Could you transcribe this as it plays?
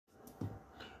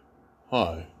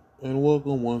Hi, and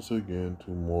welcome once again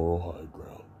to Moral High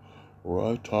Ground, where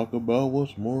I talk about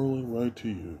what's morally right to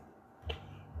you.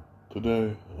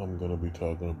 Today, I'm going to be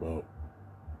talking about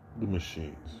the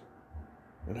machines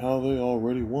and how they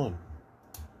already won.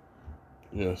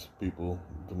 Yes, people,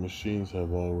 the machines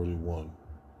have already won.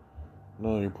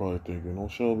 Now you're probably thinking, oh,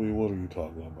 Shelby, what are you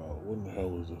talking about? What in the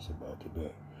hell is this about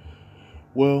today?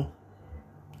 Well,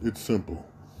 it's simple.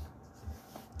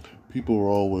 People are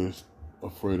always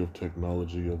afraid of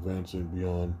technology advancing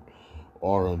beyond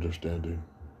our understanding.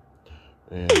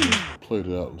 And it's played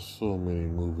it out in so many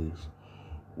movies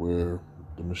where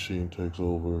the machine takes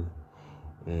over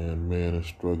and man is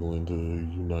struggling to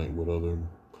unite with other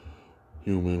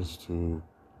humans to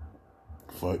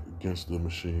fight against the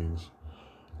machines,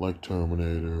 like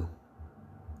Terminator,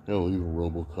 hell, even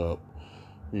RoboCop.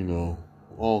 You know,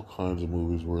 all kinds of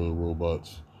movies where the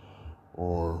robots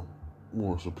are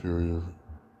more superior.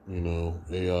 You know,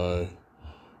 AI,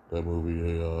 that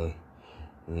movie AI,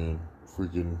 and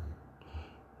freaking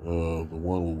the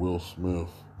one with Will Smith,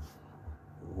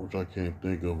 which I can't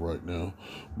think of right now.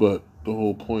 But the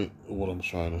whole point of what I'm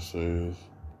trying to say is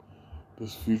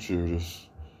this future, this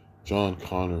John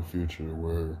Connor future,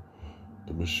 where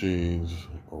the machines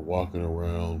are walking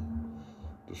around,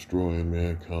 destroying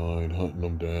mankind, hunting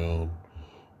them down,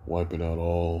 wiping out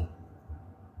all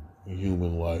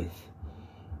human life,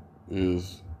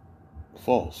 is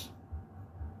false.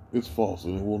 It's false,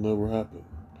 and it will never happen.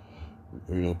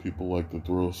 You know, people like to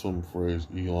throw some phrase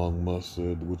Elon Musk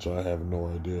said, which I have no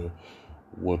idea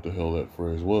what the hell that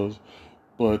phrase was.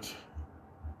 But,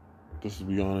 just to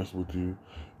be honest with you,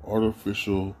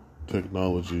 artificial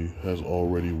technology has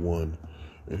already won.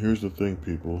 And here's the thing,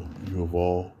 people. You have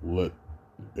all let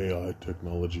AI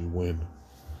technology win.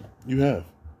 You have.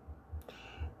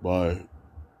 By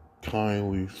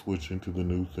kindly switching to the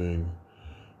new thing,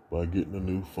 by getting a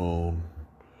new phone,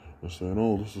 and saying,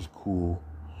 oh, this is cool,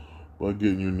 by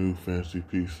getting your new fancy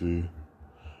PC,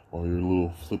 or your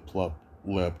little flip-flop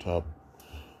laptop,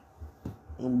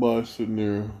 and by sitting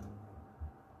there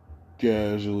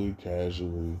casually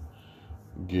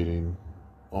getting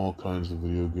all kinds of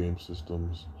video game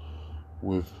systems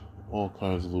with all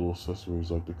kinds of little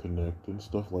accessories like the Kinect and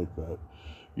stuff like that.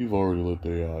 You've already let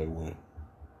the AI win.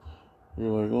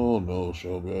 You're like, oh no,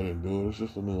 Shelby, I didn't do it. It's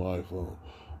just a new iPhone.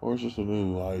 Or it's just a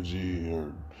new IG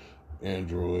or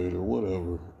Android or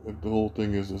whatever. The whole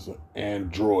thing is it's an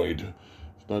Android.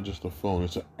 It's not just a phone,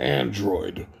 it's an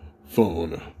Android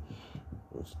phone.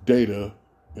 It's data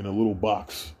in a little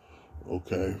box.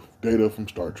 Okay? Data from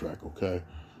Star Trek, okay?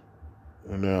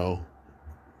 And now,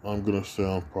 I'm going to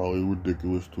sound probably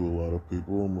ridiculous to a lot of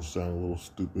people. I'm going to sound a little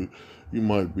stupid. You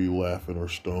might be laughing or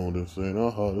stoned and saying,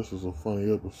 aha, this is a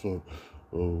funny episode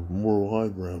of Moral High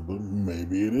Ground, but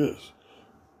maybe it is.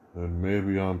 And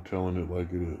maybe I'm telling it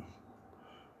like it is.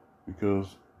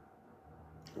 Because,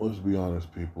 let's be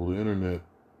honest, people, the internet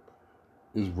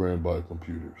is ran by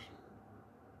computers.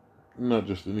 Not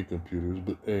just any computers,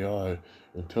 but AI,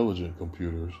 intelligent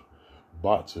computers,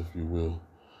 bots, if you will.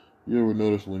 You ever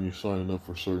notice when you're signing up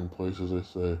for certain places, they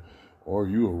say, are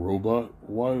you a robot?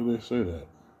 Why do they say that?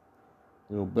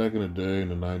 You know, back in the day, in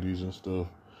the 90s and stuff,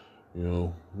 you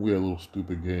know, we had little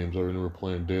stupid games. I remember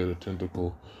playing Day of the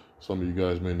Tentacle. Some of you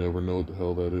guys may never know what the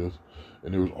hell that is.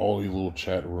 And there was all these little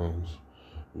chat rooms.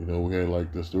 You know, we had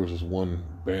like this. There was this one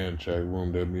band chat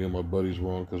room that me and my buddies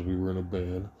were on because we were in a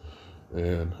band.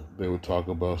 And they would talk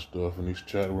about stuff. And these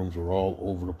chat rooms were all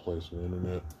over the place on the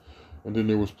internet. And then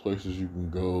there was places you can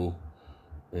go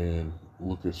and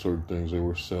look at certain things they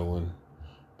were selling.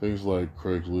 Things like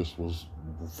Craigslist was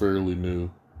fairly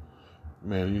new.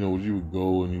 Man, you know, you would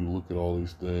go and you look at all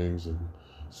these things and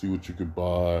see what you could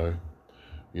buy.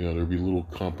 You know, there'd be little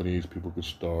companies people could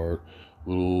start,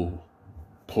 little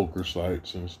poker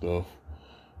sites and stuff.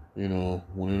 You know,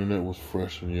 when the internet was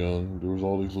fresh and young, there was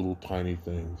all these little tiny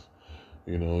things.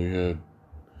 You know, you had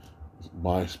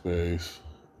MySpace.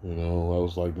 You know, that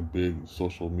was like the big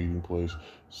social meeting place,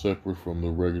 separate from the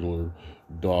regular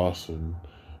DOS and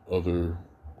other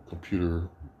computer,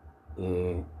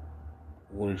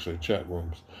 chat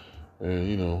rooms. And,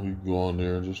 you know, you go on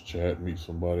there and just chat, meet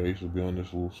somebody. I used to be on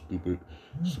this little stupid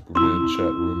Superman chat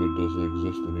room that doesn't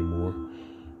exist anymore.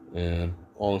 And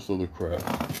all this other crap.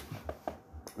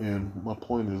 And my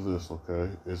point is this,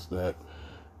 okay? Is that,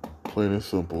 plain and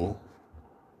simple,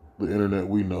 the internet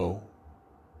we know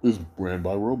is ran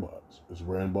by robots. It's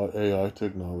ran by AI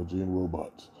technology and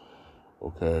robots.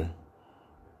 Okay?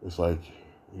 It's like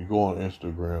you go on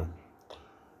Instagram.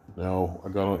 Now, I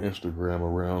got on Instagram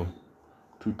around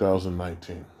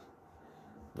 2019.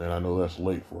 And I know that's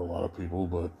late for a lot of people,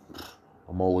 but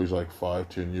I'm always like 5,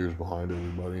 10 years behind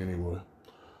everybody anyway.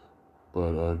 But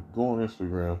I go on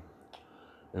Instagram,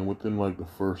 and within like the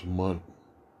first month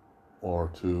or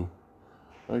two,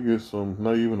 I get some,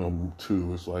 not even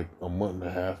two, it's like a month and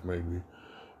a half maybe.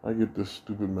 I get this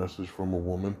stupid message from a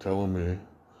woman telling me,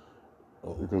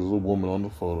 because there's a woman on the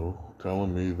photo,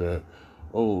 telling me that,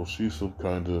 oh, she's some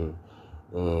kind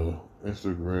of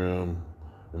Instagram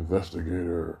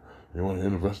investigator. You want to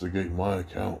investigate my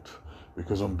account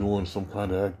because I'm doing some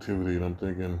kind of activity. And I'm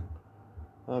thinking,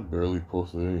 I barely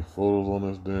posted any photos on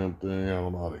this damn thing. I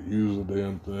don't know how to use the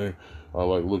damn thing. I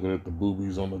like looking at the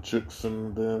boobies on the chicks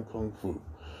and the damn kung fu.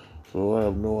 So I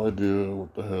have no idea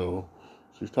what the hell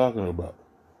she's talking about.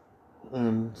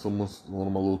 And one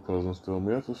of my little cousins told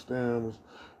me, that's a scam.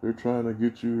 They're trying to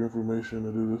get you information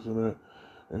to do this and that.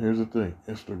 And here's the thing,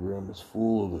 Instagram is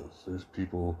full of this. There's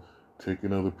people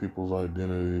taking other people's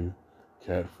identity,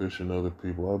 catfishing other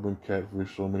people. I've been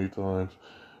catfished so many times.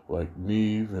 Like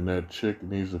Neve and that chick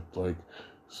needs to like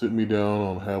sit me down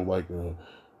and have like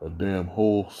a damn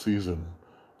whole season.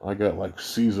 I got like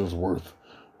seasons worth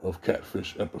of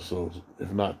catfish episodes,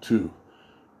 if not two.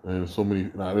 And so many,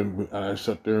 and I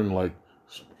sat there and like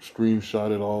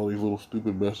screenshotted all these little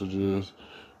stupid messages.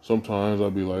 Sometimes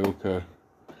I'd be like, okay.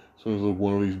 As soon as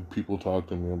one of these people talk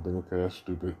to me, I'm thinking, okay, that's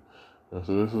stupid. And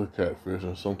so this is a catfish,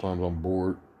 and sometimes I'm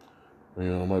bored. I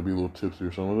might be a little tipsy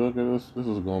or something. Okay, this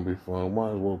is going to be fun.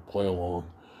 Might as well play along.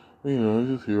 I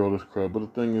just hear all this crap. But the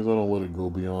thing is, I don't let it go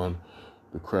beyond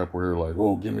the crap where they're like,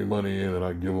 oh, give me money, and then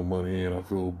I give them money, and I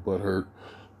feel butthurt.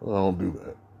 I don't do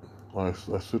that.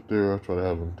 I sit there, I try to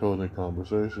have an intelligent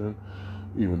conversation,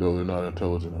 even though they're not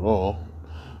intelligent at all.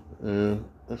 And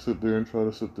I sit there and try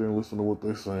to sit there and listen to what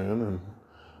they're saying,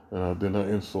 and then I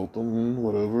insult them and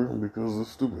whatever because they're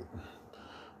stupid,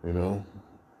 and,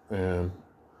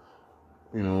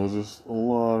 it's just a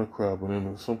lot of crap. And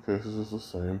in some cases, it's the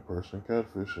same person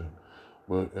catfishing.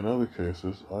 But in other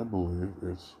cases, I believe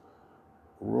it's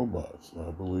robots.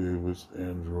 I believe it's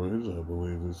androids. I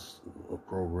believe it's a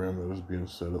program that is being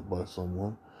set up by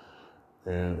someone,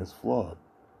 and it's flawed.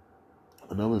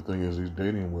 Another thing is these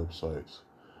dating websites.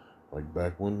 Like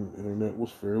back when the internet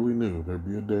was fairly new, there'd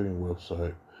be a dating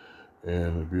website,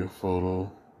 and it'd be a photo.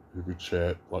 You could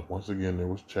chat. Like once again, there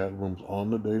was chat rooms on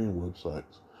the dating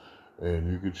websites,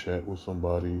 and you could chat with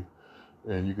somebody,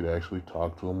 and you could actually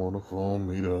talk to them on the phone,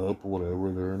 meet up,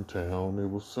 whatever. They're in town. It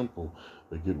was simple.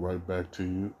 They get right back to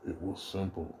you. It was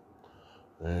simple.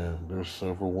 And there's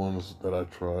several ones that I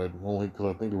tried, only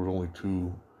because I think there was only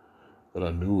two that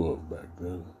I knew of back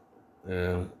then.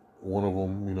 And one of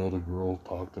them, the girl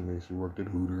talked to me. She worked at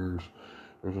Hooters.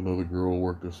 There's another girl who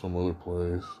worked at some other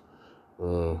place.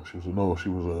 She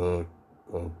was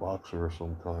a boxer of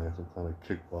some kind of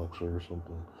kickboxer or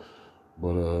something.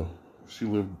 But she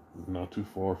lived not too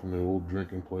far from the old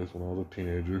drinking place when I was a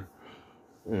teenager.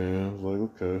 And I was like,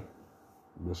 okay,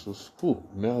 this is cool.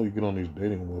 Now you get on these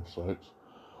dating websites,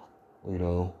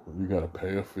 you got to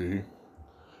pay a fee.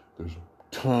 There's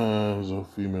tons of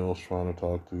females trying to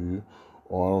talk to you.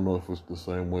 Or I don't know if it's the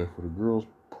same way for the girls.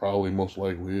 Probably most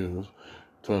likely is.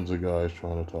 Tons of guys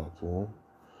trying to talk to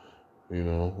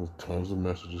them. With tons of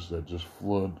messages that just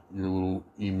flood your little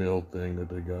email thing that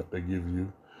they give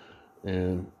you.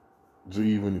 And to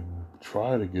even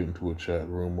try to get into a chat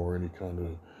room or any kind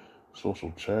of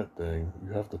social chat thing,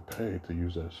 you have to pay to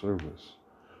use that service.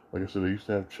 Like I said, they used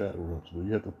to have chat rooms, but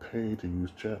you have to pay to use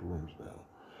chat rooms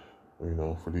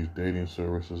now, for these dating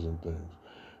services and things.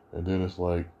 And then it's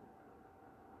like,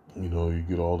 you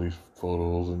get all these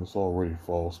photos and it's already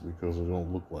false because they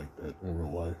don't look like that in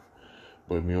real life.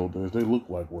 But in the old days, they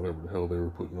looked like whatever the hell they were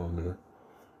putting on there,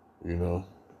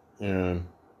 and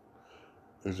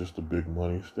it's just a big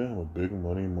money scam, a big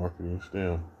money marketing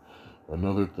scam.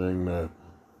 Another thing that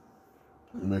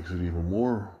makes it even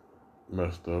more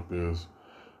messed up is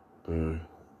the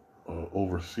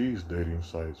overseas dating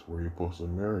sites where you're supposed to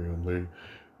marry them. They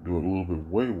do it a little bit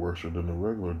way worse than the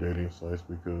regular dating sites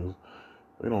because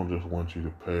they don't just want you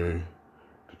to pay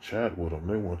to chat with them.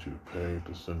 They want you to pay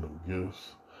to send them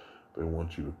gifts. They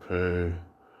want you to pay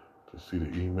to see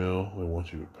the email. They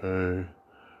want you to pay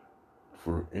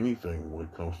for anything when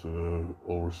it comes to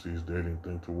the overseas dating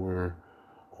thing, to where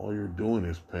all you're doing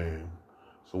is paying.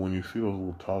 So when you see those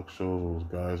little talk shows, those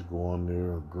guys go on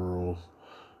there, or girls,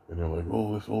 and they're like,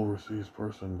 oh, this overseas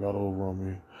person got over on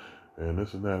me, and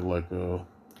this and that, like,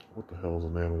 what the hell is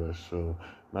the name of that show?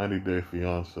 90 Day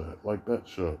Fiance, like that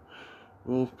show.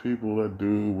 Those people, that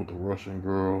dude with the Russian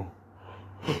girl,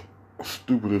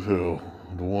 stupid as hell.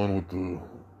 The one with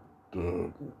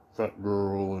the fat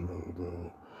girl and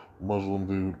the Muslim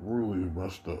dude, really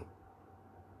messed up.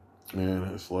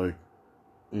 And it's like,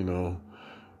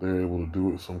 they're able to do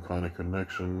it with some kind of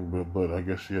connection, but I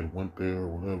guess she had went there or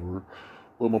whatever.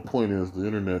 But my point is, the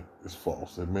internet is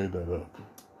false. They made that up.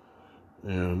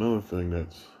 And another thing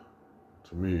that's,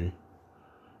 to me,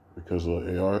 because of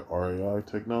AI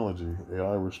technology,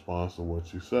 AI responds to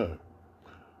what you said.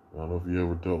 I don't know if you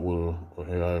ever dealt with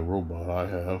an AI robot. I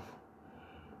have,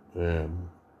 and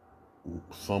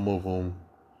some of them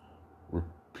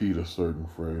repeat a certain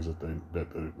phrase that they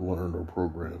learned or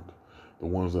programmed. The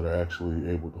ones that are actually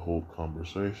able to hold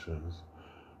conversations,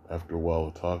 after a while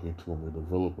of talking to them, they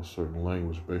develop a certain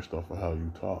language based off of how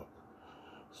you talk.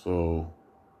 So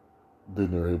then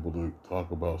they're able to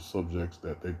talk about subjects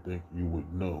that they think you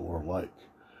would know or like.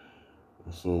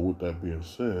 And so with that being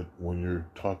said, when you're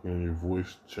talking in your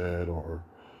voice chat, or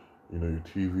your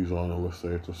TV's on, and let's say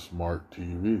it's a smart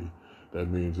TV, that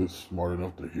means it's smart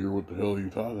enough to hear what the hell you're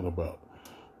talking about.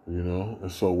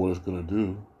 And so what it's going to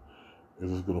do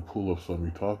is it's going to pull up something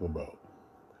you talk about.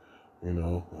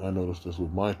 I noticed this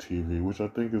with my TV, which I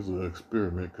think is an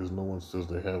experiment, because no one says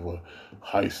they have a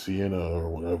high Sienna or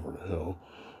whatever the hell.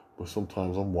 But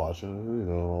sometimes I'm watching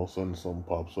it, all of a sudden something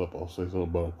pops up. I'll say something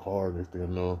about a car, next thing I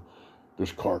know,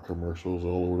 there's car commercials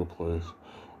all over the place.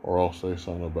 Or I'll say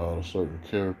something about a certain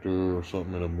character or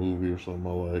something in a movie or something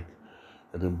I like,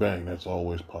 and then bang, that's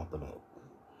always popping up.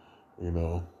 And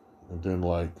then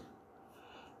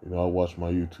I watch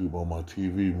my YouTube on my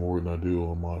TV more than I do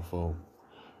on my phone.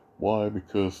 Why?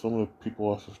 Because some of the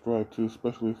people I subscribe to,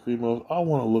 especially females, I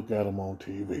want to look at them on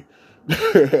TV.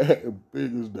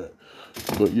 Big as that.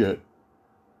 But yet,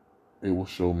 it will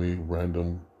show me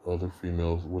random other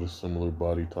females with a similar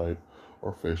body type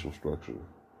or facial structure.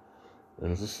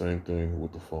 And it's the same thing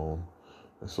with the phone.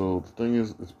 And so the thing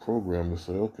is, it's programmed to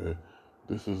say, okay,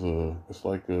 it's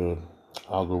like a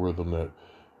algorithm that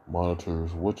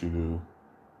monitors what you do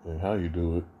and how you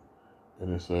do it.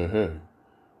 And they say, hey,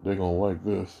 they're going to like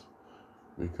this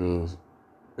because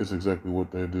it's exactly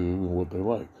what they do and what they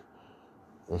like.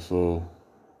 And so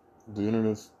the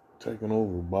internet's taken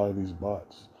over by these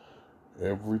bots.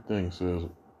 Everything says,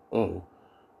 oh,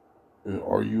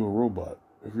 are you a robot?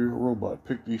 If you're a robot,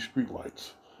 pick these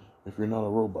streetlights. If you're not a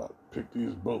robot, pick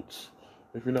these boats.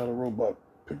 If you're not a robot,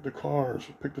 pick the cars,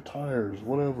 pick the tires,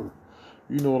 whatever.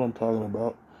 You know what I'm talking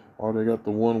about. Or they got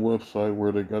the one website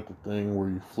where they got the thing where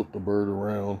you flip the bird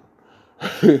around.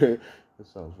 It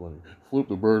sounds funny. Flip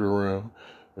the bird around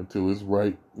until it's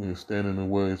right, standing the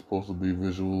way it's supposed to be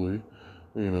visually.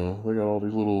 They got all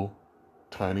these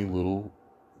tiny little,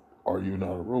 are you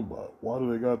not a robot? Why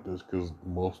do they got this? Because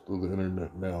most of the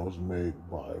internet now is made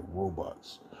by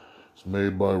robots. It's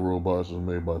made by robots. It's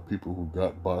made by people who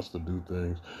got bots to do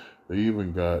things. They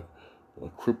even got a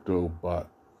crypto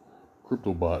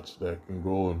bots that can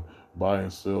go and buy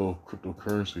and sell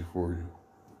cryptocurrency for you.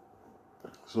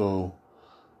 So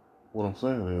what I'm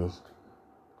saying is,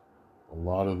 a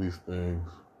lot of these things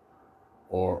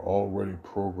are already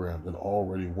programmed and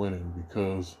already winning,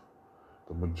 because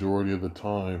the majority of the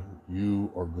time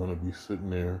you are going to be sitting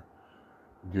there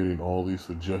getting all these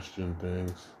suggestion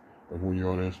things. Like when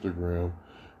you're on Instagram,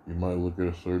 you might look at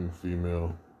a certain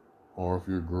female, or if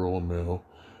you're a girl or male,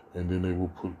 and then they will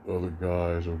put other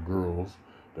guys or girls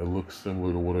that look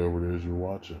similar to whatever it is you're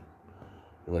watching.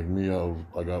 Like me,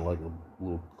 I got like a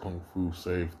little kung fu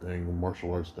save thing, a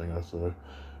martial arts thing, I say.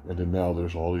 And then now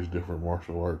there's all these different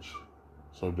martial arts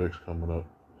subjects coming up.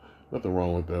 Nothing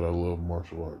wrong with that. I love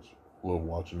martial arts. Love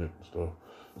watching it and stuff.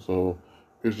 So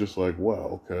it's just like,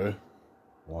 wow, okay.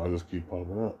 Why does this keep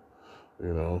popping up?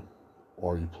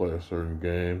 Or you play a certain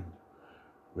game.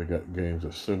 They got games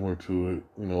that's similar to it.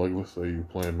 Like let's say you're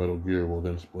playing Metal Gear, well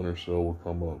then Splinter Cell will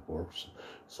come up, or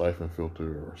Siphon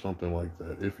Filter, or something like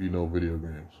that, if you know video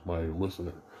games, my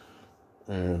listener.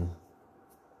 And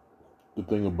the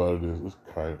thing about it is, it's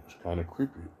kind of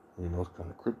creepy. It's kind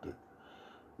of cryptic,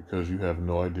 because you have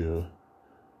no idea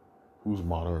who's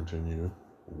monitoring you,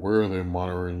 where are they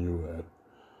monitoring you at,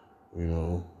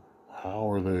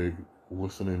 how are they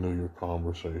listening to your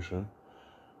conversation?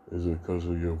 Is it because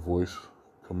of your voice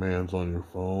commands on your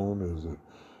phone? Is it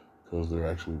because they're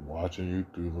actually watching you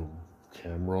through the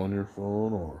camera on your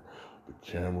phone, or the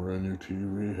camera in your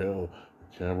TV? Hell,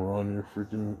 the camera on your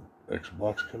freaking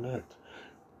Xbox Connect.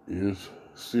 Is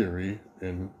Siri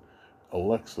and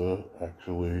Alexa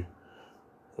actually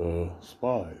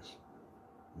spies?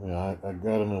 I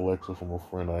got an Alexa from a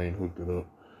friend. I ain't hooked it up.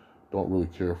 Don't really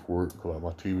care for it because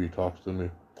my TV talks to me.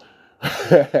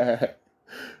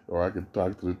 Or I can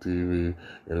talk to the TV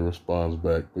and it responds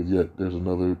back. But yet there's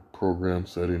another program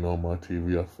setting on my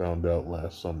TV I found out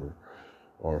last summer,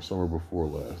 or summer before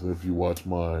last. If you watch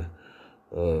my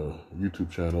YouTube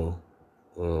channel,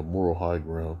 Moral High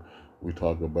Ground, We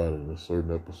talk about it in a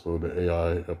certain episode, the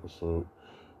AI episode.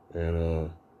 And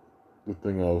the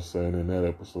thing I was saying in that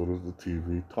episode is the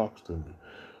TV talks to me.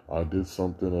 I did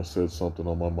something, I said something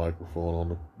on my microphone on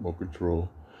the remote control,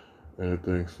 and the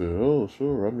thing said, "Oh,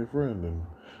 sure, I'm your friend, and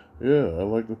yeah, I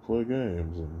like to play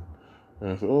games." And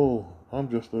I said, "Oh, I'm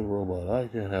just a robot. I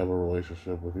can't have a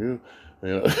relationship with you."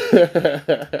 And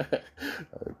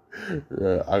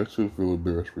yeah, I should feel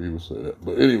embarrassed for you to say that.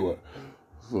 But anyway,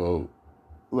 so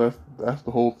that's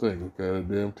the whole thing. Okay,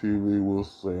 the damn TV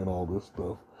was saying all this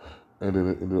stuff, and then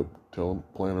it ended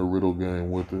up playing a riddle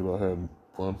game with it. I had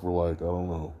fun for like, I don't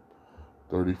know,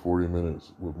 30, 40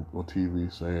 minutes with my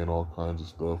TV saying all kinds of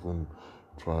stuff and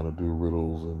trying to do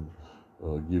riddles and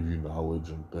give you knowledge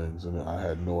and things. And I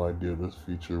had no idea this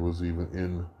feature was even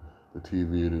in the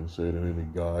TV. It didn't say it in any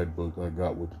guidebook I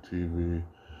got with the TV.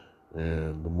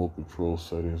 And the remote control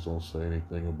settings don't say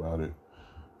anything about it.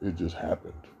 It just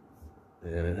happened.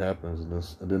 And it happens.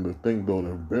 And then the thing, though, that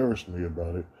embarrassed me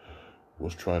about it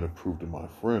was trying to prove to my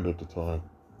friend at the time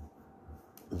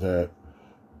that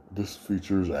this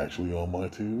feature is actually on my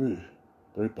TV.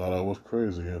 They thought I was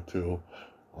crazy until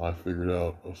I figured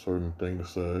out a certain thing to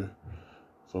say,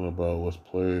 something about let's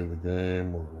play the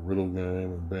game or a riddle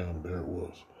game, and bam, there it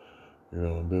was.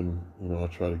 And then, I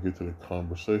tried to get to the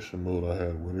conversation mode I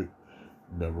had with it,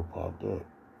 never popped up.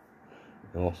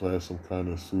 And also had some kind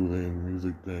of soothing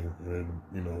music thing, and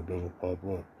it doesn't pop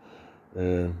up.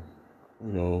 And,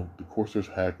 of course there's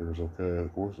hackers, okay?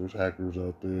 Of course there's hackers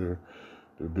out there.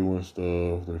 They're doing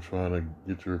stuff. They're trying to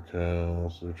get your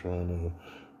accounts. They're trying to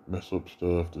mess up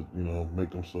stuff to,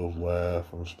 make themselves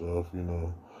laugh and stuff,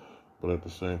 But at the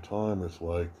same time, it's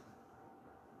like,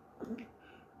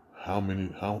 how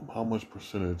much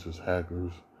percentage is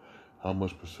hackers? How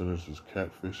much percentage is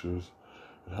catfishes?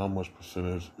 And how much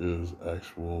percentage is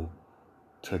actual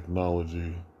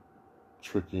technology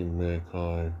tricking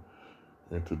mankind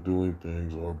into doing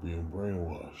things or being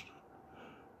brainwashed?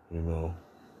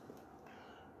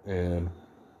 And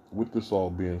with this all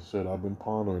being said, I've been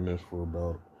pondering this for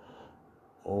about,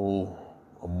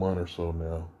 a month or so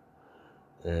now.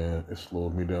 And it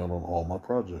slowed me down on all my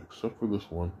projects, except for this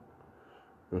one.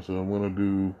 I said I'm going to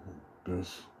do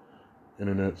this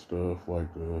internet stuff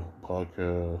like the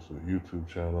podcast, the YouTube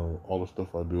channel, all the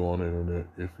stuff I do on the internet.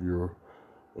 If you're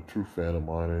a true fan of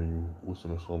mine and you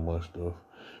listen to some of my stuff,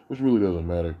 which really doesn't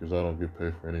matter because I don't get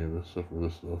paid for any of this except for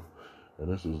this stuff.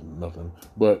 And this is nothing.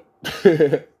 But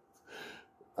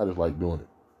I just like doing it.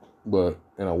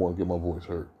 And I won't get my voice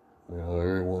hurt.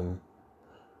 Everyone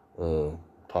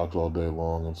talks all day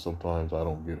long, and sometimes I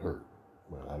don't get hurt.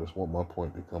 I just want my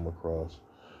point to come across.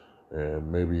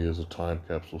 And maybe as a time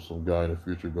capsule, some guy in the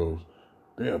future goes,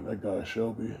 "Damn, that guy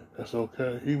Shelby, that's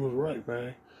okay. He was right,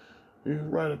 man. He was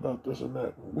right about this and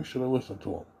that. We should have listened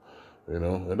to him."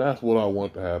 And that's what I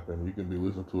want to happen. You can be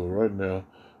listening to it right now,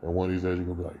 and one of these days you're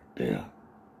going to be like, "Damn,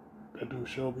 that dude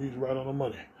Shelby, he's right on the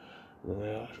money.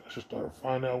 Man, I should start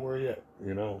finding out where he at.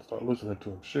 Start listening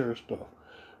to him, share his stuff."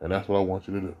 And that's what I want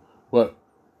you to do. But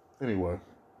anyway,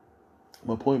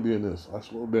 my point being this, I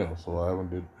slowed down, so I haven't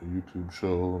did a YouTube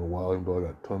show in a while, even though I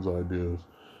got tons of ideas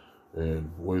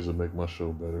and ways to make my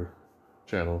show better.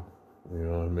 Channel,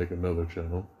 and make another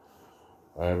channel.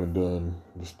 I haven't done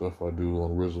the stuff I do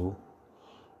on Rizzle.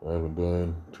 I haven't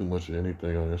done too much of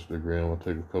anything on Instagram. I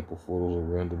take a couple photos of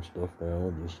random stuff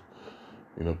now, just,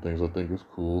 things I think is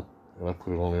cool, and I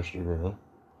put it on Instagram.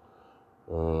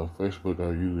 Facebook,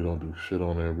 I usually don't do shit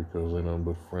on there because they're nothing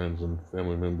but friends and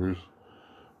family members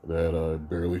that I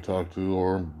barely talk to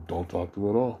or don't talk to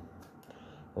at all.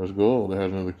 I just go, "Oh, they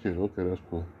had another kid. Okay, that's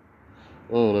cool.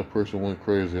 Oh, that person went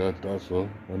crazy. I thought so.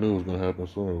 I knew it was going to happen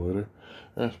sooner or later."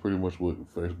 That's pretty much what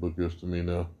Facebook is to me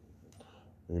now.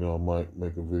 I might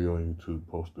make a video on YouTube,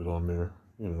 post it on there,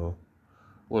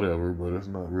 whatever, but it's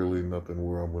not really nothing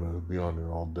where I'm going to be on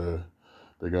there all day.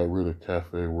 They got rid of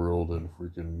Cafe World and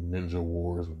freaking Ninja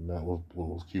Wars, and that was what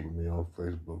was keeping me on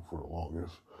Facebook for the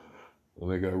longest. When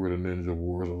they got rid of Ninja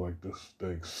Wars, I was like, this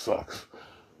thing sucks.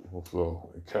 So,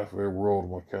 in Cafe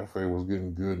World, my cafe was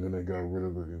getting good, and then they got rid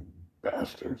of the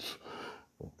bastards.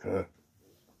 Okay.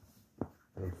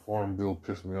 And Farmville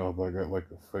pissed me off. I got like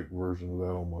a fake version of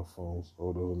that on my phone,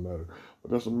 so it doesn't matter. But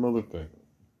that's another thing.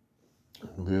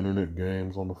 The internet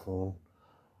games on the phone,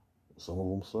 some of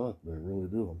them suck. They really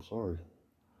do. I'm sorry.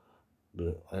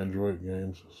 The Android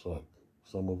games suck.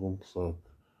 Some of them suck.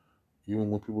 Even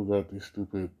when people got these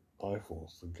stupid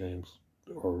iPhones, the games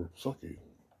are sucky.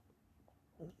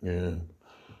 And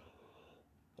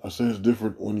I say it's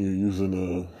different when you're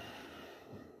using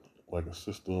a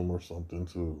system or something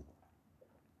to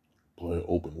play an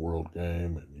open world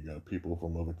game and you got people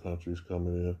from other countries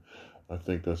coming in. I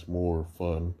think that's more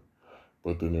fun.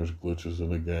 But then there's glitches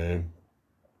in the game.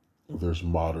 There's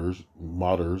modders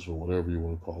or whatever you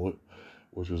want to call it,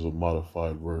 which is a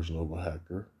modified version of a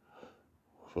hacker.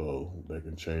 So they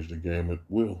can change the game at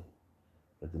will.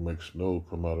 They can make snow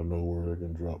come out of nowhere. They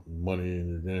can drop money in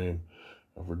your game.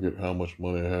 I forget how much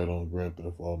money I had on Grand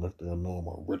Theft Auto. Next thing I know, I'm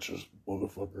the richest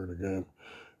motherfucker in the game.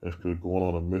 And it's going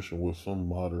on a mission with some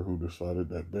modder who decided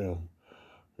that, damn,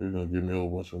 he's going to give me a whole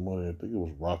bunch of money. I think it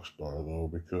was Rockstar, though,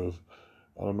 because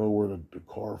I don't know where the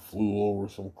car flew over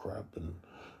some crap it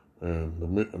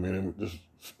just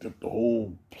skipped the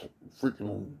whole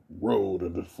freaking road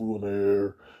and just flew in the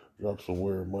air, dropped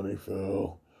somewhere, money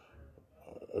fell.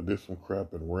 I did some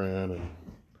crap and ran, and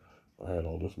I had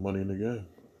all this money in the game.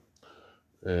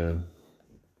 And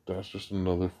that's just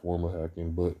another form of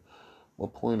hacking. But my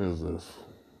point is this: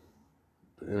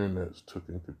 the internet's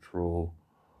taking control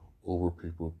over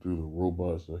people through the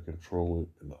robots that control it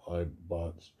and the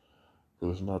iBots.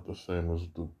 Because it's not the same as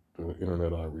the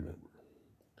internet I remember.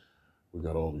 We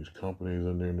got all these companies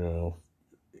in there now.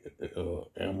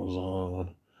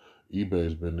 Amazon,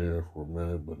 eBay's been there for a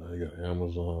minute, but now you got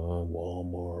Amazon,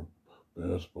 Walmart,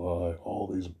 Best Buy, all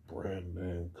these brand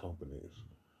name companies.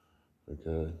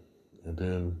 Okay, and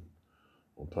then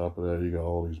on top of that, you got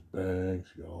all these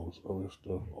banks, you got all this other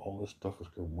stuff. All this stuff is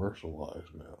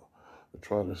commercialized now. They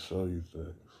try to sell you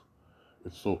things.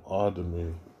 It's so odd to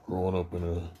me growing up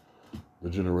in the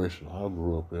generation I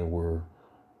grew up in, where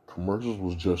commercials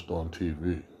was just on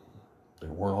TV. They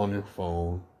weren't on your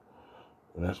phone.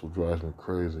 And that's what drives me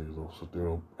crazy, is they'll sit there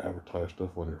and advertise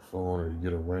stuff on your phone, or you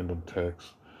get a random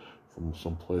text from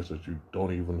some place that you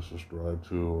don't even subscribe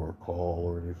to or call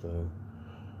or anything.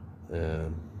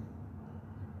 And,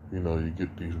 you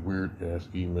get these weird ass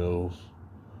emails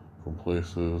from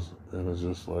places, and it's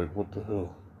just like, what the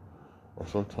hell? Or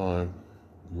sometimes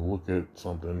you look at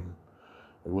something,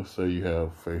 like let's say you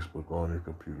have Facebook on your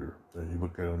computer, and you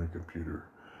look at it on your computer,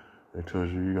 and it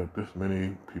tells you got this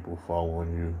many people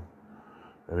following you.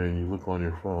 And then you look on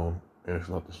your phone, and it's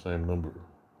not the same number.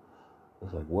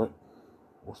 It's like, what?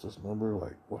 What's this number?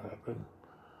 Like, what happened?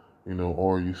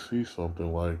 Or you see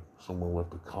something like someone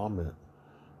left a comment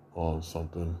on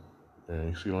something, and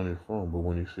you see it on your phone, but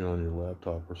when you see it on your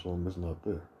laptop or something, it's not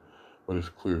there. But it's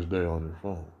clear as day on your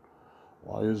phone.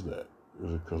 Why is that?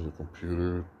 Is it because the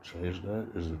computer changed that?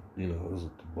 Is it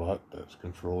the bot that's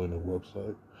controlling the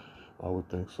website? I would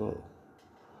think so.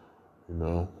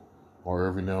 Or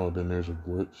every now and then there's a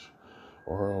glitch.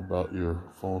 Or how about your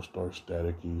phone starts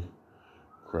staticky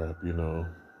crap,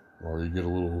 or you get a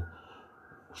little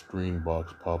screen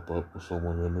box pop up with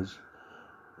someone's image.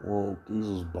 Well, these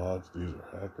are bots, these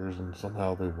are hackers, and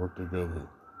somehow they work together.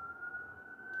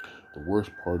 The worst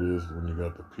part is when you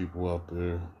got the people out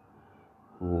there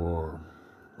who are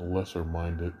lesser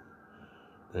minded,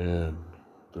 and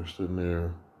they're sitting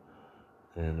there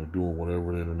and they're doing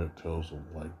whatever the internet tells them.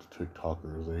 Like the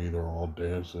TikTokers, they either all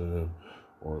dancing,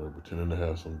 or they're pretending to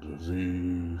have some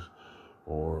disease,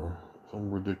 or some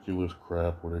ridiculous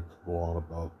crap where they go on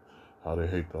about how they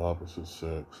hate the opposite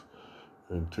sex.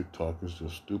 And TikTok is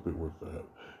just stupid with that.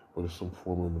 But it's some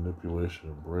form of manipulation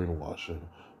and brainwashing,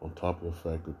 on top of the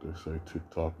fact that they say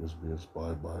TikTok is being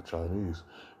spied by Chinese.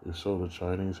 If so, the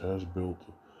Chinese has built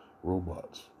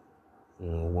robots.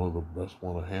 One of the best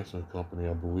one, a Hanson company,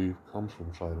 I believe, comes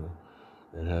from China,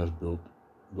 and has built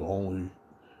the only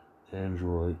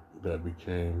Android that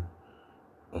became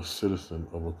a citizen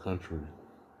of a country.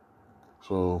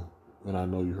 So, and I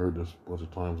know you heard this a bunch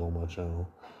of times on my channel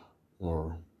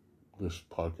or this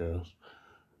podcast,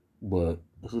 but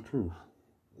it's the truth.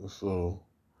 So,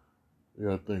 you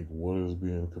gotta think, what is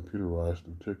being computerized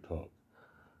through TikTok?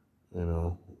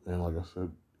 And like I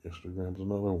said, Instagram's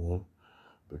another one.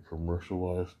 They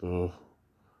commercialize stuff,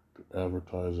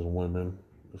 advertising women.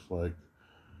 It's like,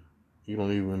 you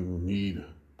don't even need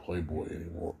Playboy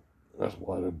anymore. That's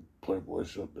why the Playboy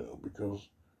shut down, because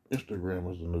Instagram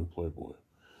is the new Playboy.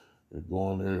 You go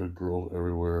on there, girls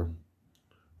everywhere,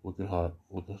 looking hot,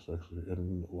 looking sexy,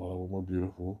 and a lot of them are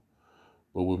beautiful.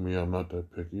 But with me, I'm not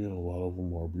that picky, and a lot of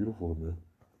them are beautiful to me.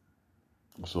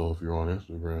 So if you're on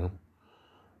Instagram,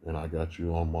 and I got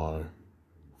you on my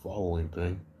following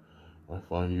thing, I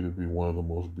find you to be one of the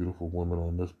most beautiful women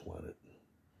on this planet.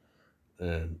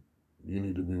 And you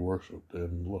need to be worshipped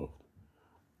and loved.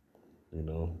 You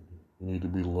need to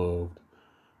be loved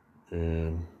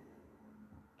and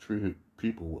treated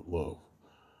people with love.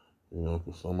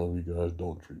 Because some of you guys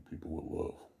don't treat people with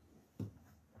love.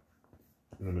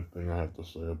 And the thing I have to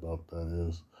say about that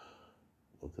is,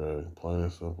 okay, plain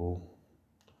and simple,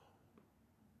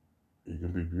 you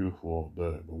can be beautiful all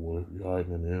day, but what if you're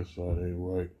hiding in the inside ain't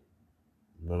right?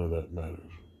 None of that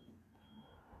matters.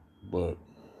 But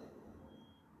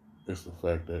it's the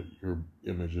fact that your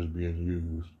image is being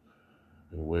used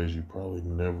in ways you probably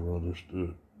never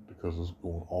understood because it's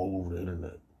going all over the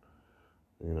internet.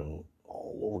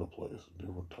 All over the place.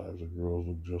 Different types of girls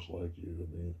look just like you. I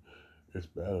mean, it's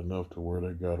bad enough to where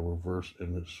they got a reverse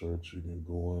image search. You can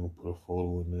go in and put a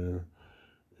photo in there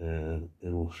and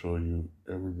it will show you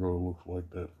every girl who looks like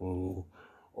that photo,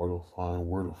 or they'll find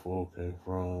where the photo came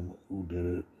from, who did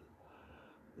it,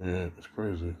 and it's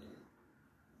crazy.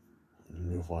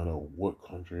 And you'll find out what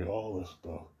country, all this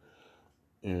stuff,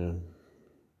 and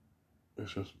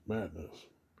it's just madness.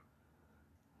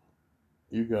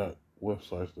 You got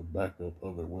websites that back up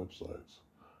other websites,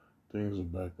 things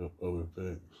that back up other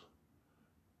things,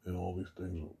 and all these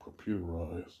things are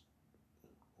computerized,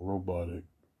 robotic,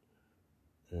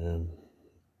 and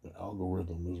the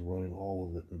algorithm is running all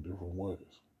of it in different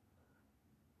ways.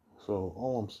 So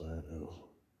all I'm saying is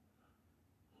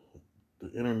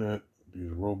the internet,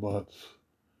 these robots,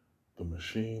 the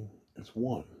machine, it's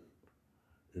one.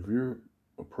 If you're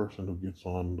a person who gets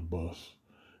on the bus,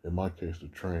 in my case the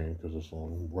train, because it's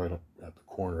on right up at the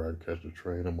corner, I catch the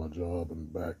train on my job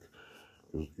and back,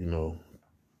 and in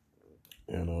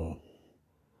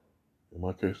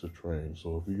my case the train.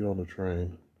 So if you get on the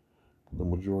train, the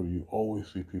majority, you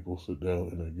always see people sit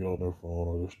down and they get on their phone,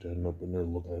 or they're standing up and they're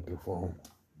looking at their phone.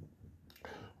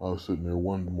 I was sitting there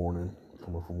one morning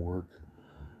coming from work,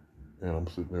 and I'm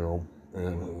sitting there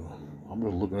and I'm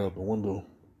just looking out the window,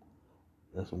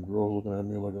 and some girls looking at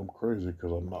me like I'm crazy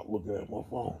because I'm not looking at my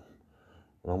phone.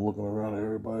 And I'm looking around at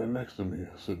everybody next to me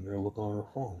sitting there looking on their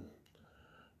phone.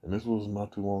 And this was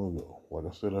not too long ago. Like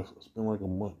I said, it's been like a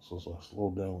month since I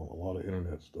slowed down on a lot of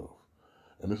internet stuff.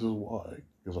 And this is why,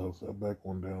 because I sat back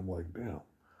one day, I'm like, damn,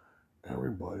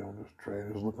 everybody on this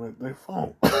train is looking at their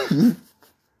phone.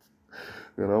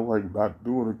 And I'm like not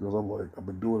doing it because I'm like, I've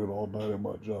been doing it all night at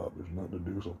my job. There's nothing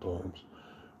to do sometimes.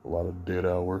 A lot of dead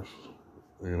hours.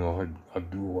 I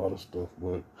do a lot of stuff,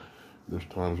 but there's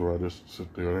times where I just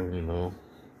sit there, and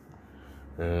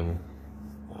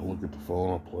I look at the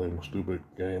phone, I play my stupid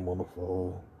game on the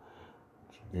phone,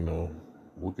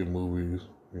 look at movies,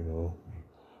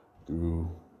 through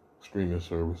streaming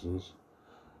services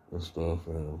and stuff,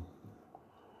 and,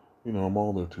 I'm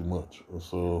all there too much. And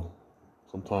so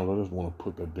sometimes I just want to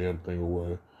put that damn thing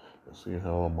away, and seeing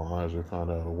how my eyes are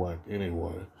kind of out of whack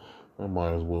anyway, I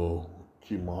might as well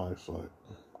keep my eyesight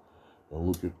and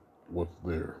look at what's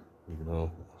there,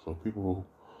 So people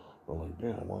are like,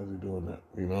 damn, why is he doing that,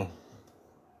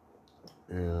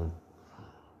 And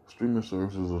streaming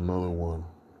services is another one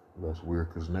that's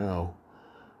weird, because now,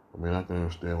 I can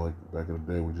understand, like, back in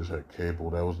the day, we just had cable.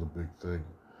 That was the big thing.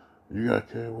 You got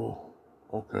cable?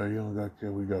 Okay, you don't got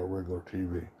cable, you got regular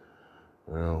TV.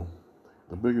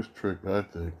 The biggest trick, I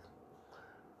think,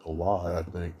 a lie, I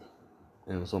think,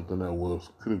 and something that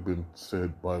could have been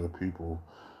said by the people,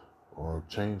 or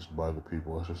changed by the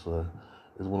people, I should say,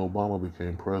 is when Obama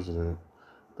became president,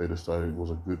 they decided it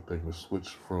was a good thing to switch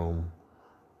from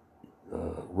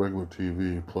regular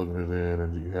TV, plugging it in,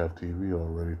 and you have TV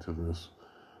already, to this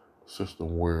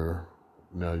system where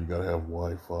now you gotta have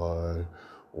Wi-Fi,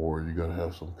 or you gotta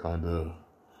have some kind of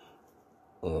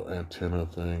antenna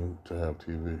thing to have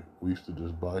TV. We used to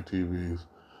just buy TVs,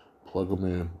 plug them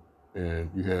in, and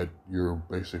you had your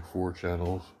basic 4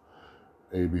 channels: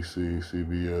 ABC,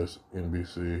 CBS,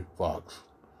 NBC, Fox.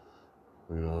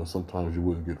 Sometimes you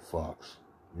wouldn't get Fox.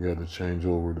 You had to change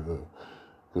over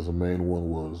because the main one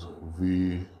was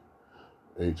VHF.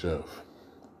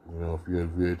 If you had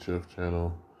VHF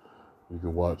channel, you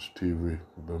could watch TV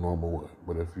the normal way.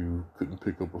 But if you couldn't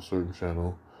pick up a certain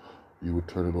channel, you would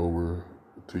turn it over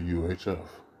to UHF.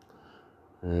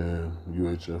 And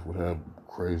UHF would have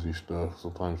crazy stuff,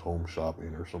 sometimes home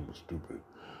shopping or something stupid.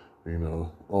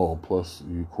 Plus,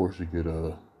 of course, you get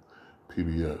a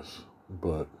PBS.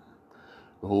 But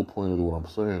the whole point of what I'm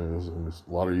saying is, and a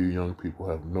lot of you young people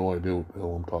have no idea what the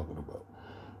hell I'm talking about.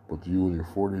 But you in your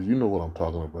 40s, you know what I'm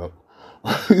talking about.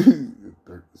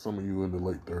 Some of you in the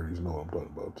late 30s know what I'm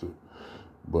talking about too.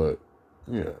 But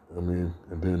yeah, and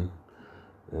then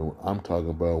I'm talking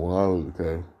about when I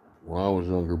was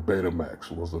younger, Betamax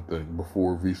was the thing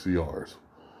before VCRs.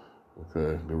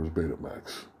 Okay, there was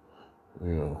Betamax.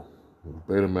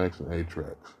 Betamax and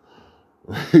 8-tracks.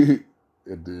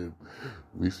 And then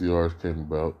VCRs came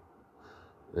about,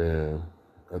 and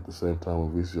at the same time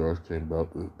when VCRs came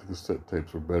about, the cassette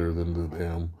tapes were better than the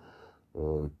damn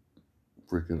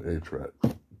freaking 8-track.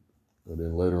 And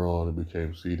then later on it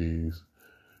became CDs,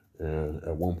 and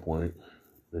at one point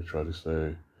they tried to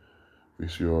say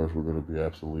VCRs were going to be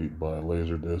obsolete by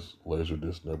Laserdisc.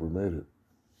 Laserdisc never made it.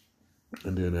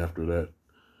 And then after that,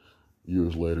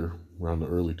 years later, around the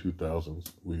early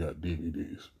 2000s, we got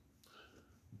DVDs.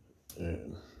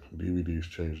 And DVDs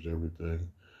changed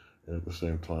everything. And at the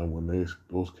same time, when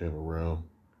those came around,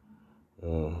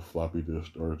 floppy disks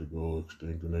started to go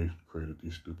extinct, and they created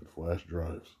these stupid flash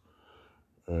drives.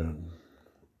 And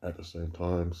at the same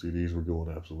time, CDs were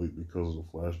going obsolete because of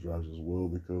the flash drives as well,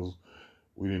 because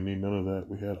we didn't need none of that.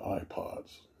 We had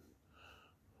iPods,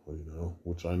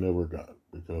 which I never got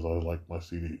because I liked my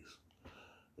CDs.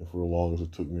 And for as long as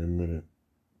it took me a minute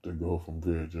to go from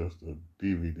VHS to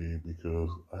DVD,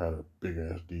 because I had a big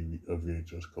ass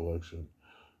VHS collection,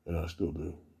 and I still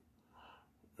do.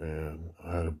 And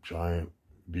I had a giant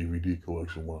DVD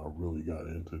collection when I really got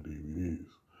into DVDs.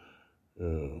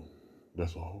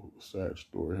 That's a whole sad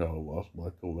story how I lost my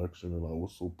collection, and I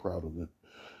was so proud of it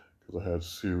because I had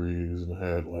series and I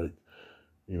had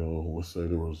let's say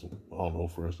there was, I don't know,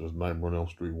 for instance, Nightmare on Elm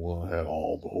Street 1, I had the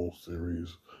whole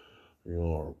series,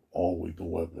 or All Lethal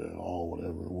Weapon,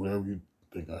 whatever you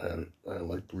think I had it. I had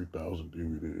like 3,000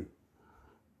 DVDs.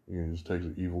 It just takes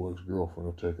an evil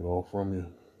ex-girlfriend to take it all from you.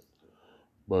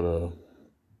 But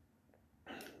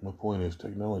my point is,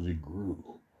 technology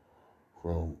grew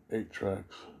from 8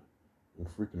 tracks and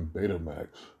freaking Betamax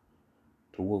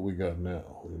to what we got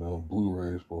now.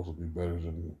 Blu-ray is supposed to be better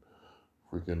than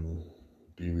freaking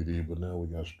DVD, but now we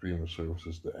got streaming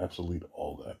services that obsolete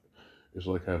all that. It's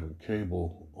like having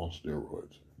cable on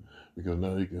steroids, because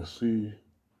now you can see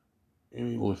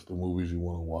any list of movies you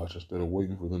want to watch instead of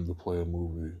waiting for them to play a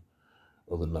movie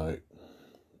of the night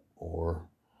or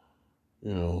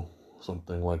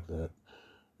something like that,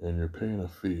 and you're paying a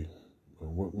fee.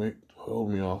 And what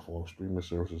held me off on streaming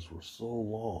services for so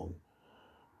long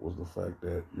was the fact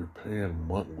that you're paying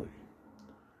monthly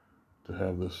to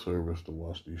have this service to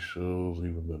watch these shows,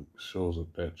 even the shows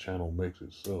that channel makes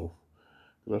itself.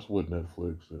 That's what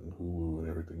Netflix and Hulu and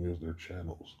everything is. They're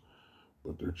channels,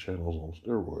 but they're channels on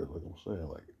steroids, like I'm saying,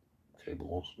 like cable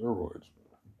on steroids.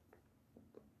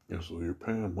 And so you're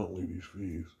paying monthly these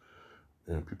fees,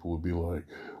 and people would be like,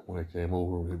 when they came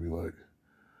over, they'd be like,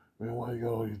 man, why you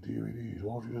got all these DVDs?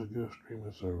 Why don't you just get a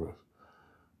streaming service?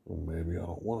 Well, maybe I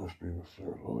don't want a streaming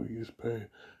service. Oh, you just pay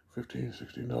 $15,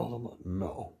 $16 a month?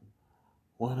 No.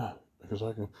 Why not? Because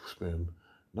I can spend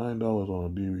 $9 on a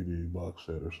DVD box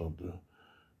set or something,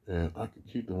 and I can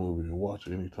keep the movie and watch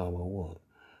it anytime I want.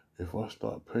 If I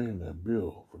stop paying that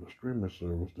bill for the streaming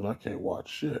service, then I can't watch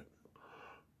shit.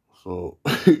 So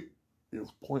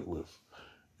it's pointless.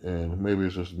 And maybe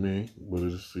it's just me, but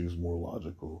it just seems more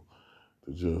logical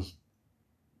to just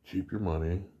keep your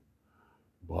money,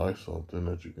 buy something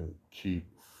that you can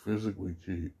physically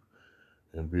keep,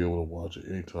 and be able to watch it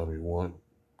anytime you want,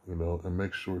 and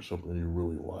make sure it's something you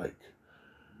really like,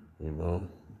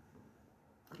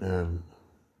 And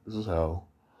this is how,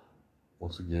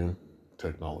 once again,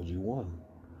 technology won.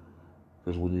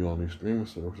 Because when you're on these streaming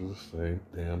services, the same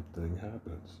damn thing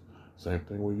happens. Same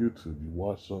thing with YouTube. You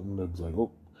watch something that's like,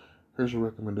 oh, here's a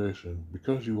recommendation.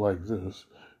 Because you like this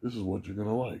is what you're going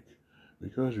to like.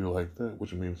 Because you like that,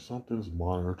 which means something's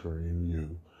monitoring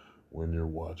you when you're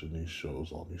watching these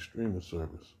shows on these streaming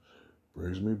services.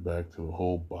 Brings me back to the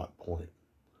whole bot point.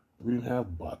 We didn't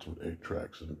have bots with 8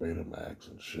 tracks and Betamax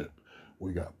and shit.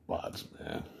 We got bots,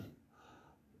 man.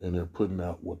 And they're putting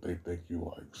out what they think you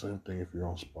like. Same thing if you're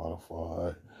on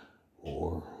Spotify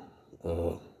or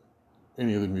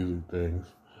any of the music things.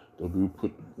 They'll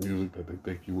put music that they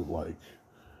think you would like,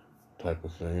 type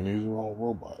of thing. And these are all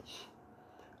robots.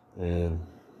 And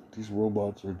these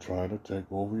robots are trying to take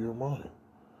over your mind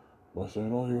by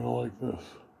saying, oh, you're going to like this.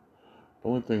 The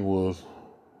only thing was,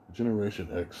 Generation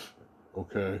X,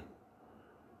 okay,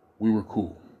 we were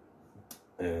cool.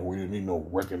 And we didn't need no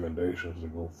recommendations to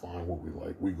go find what we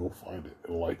like. We go find it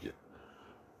and like it.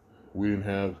 We didn't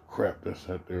have crap that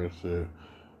sat there and said,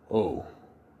 oh,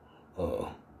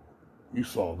 you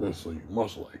saw this, so you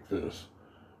must like this.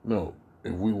 No,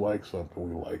 if we like something,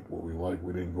 we liked what we liked.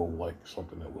 We didn't go like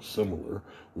something that was similar.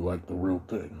 We liked the real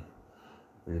thing.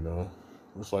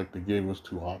 It's like they gave us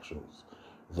 2 options,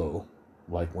 though.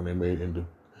 Like when they made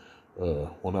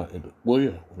when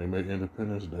they made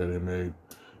Independence Day, they made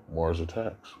Mars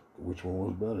Attacks. Which one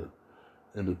was better?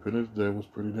 Independence Day was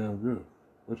pretty damn good.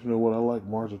 But you know what? I like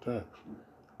Mars Attacks.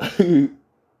 And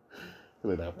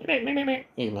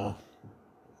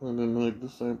then like the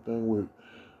same thing with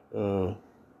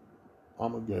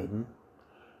Armageddon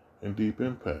and Deep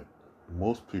Impact.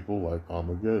 Most people like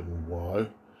Armageddon. Why?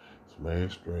 It's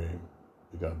mainstream.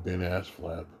 You got Ben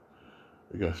Affleck.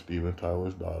 You got Steven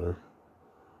Tyler's daughter.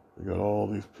 You got all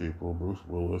these people, Bruce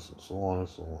Willis, and so on and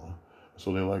so on.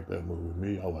 So they like that movie.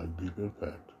 Me, I like Deep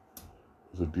Impact.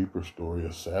 It's a deeper story,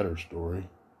 a sadder story,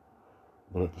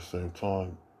 but at the same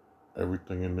time,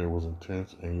 everything in there was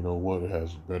intense, and you know what? It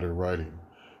has better writing.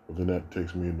 But then that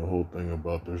takes me in the whole thing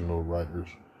about there's no writers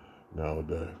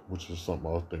nowadays, which is something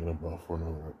I was thinking about for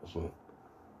another episode.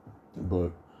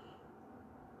 But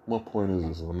my point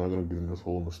is I'm not going to get in this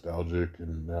whole nostalgic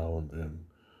and now and then,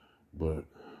 but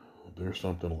there's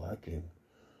something lacking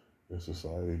in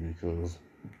society because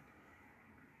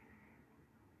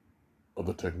of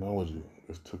the technology.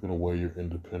 It's taken away your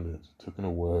independence, it's taken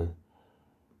away,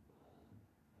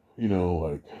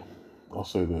 like, I'll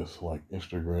say this, like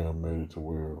Instagram made it to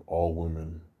where all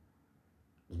women's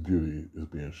beauty is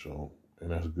being shown,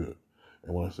 and that's good.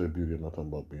 And when I say beauty, I'm not talking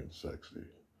about being sexy.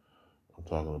 I'm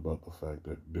talking about the fact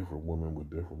that different women with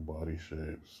different body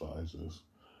shapes, sizes,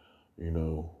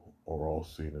 are all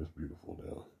seen as beautiful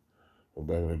now. But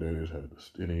back in the day, they just had the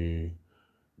skinny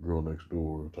girl next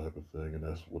door type of thing, and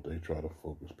that's what they try to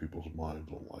focus people's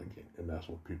minds on liking, and that's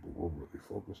what people were really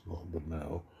focused on. But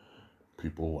now,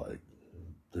 people like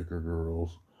thicker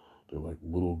girls, they like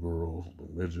little girls, the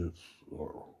midgets,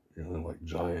 or they're like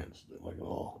giants. They like it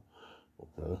all.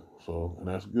 Okay, so and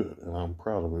that's good, and I'm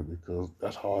proud of it because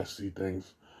that's how I see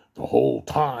things the whole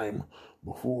time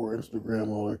before Instagram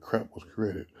and all that crap was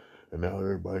created, and now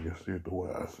everybody can see it the way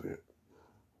I see it.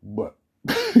 But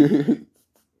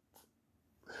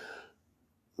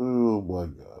oh my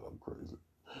God, I'm crazy.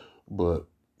 But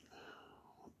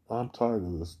I'm tired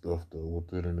of this stuff though with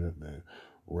the internet, man.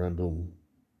 Random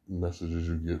messages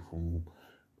you get from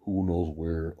who knows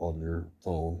where on your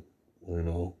phone,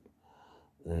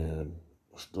 and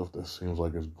stuff that seems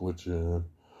like it's glitching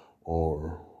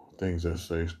or things that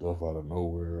say stuff out of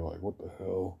nowhere, like what the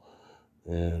hell,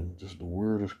 and just the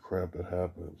weirdest crap that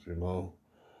happens, You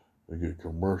get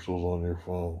commercials on your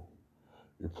phone.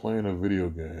 You're playing a video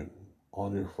game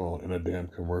on your phone and a damn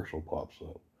commercial pops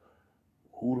up.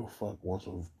 Who the fuck wants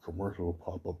a commercial to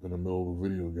pop up in the middle of a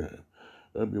video game?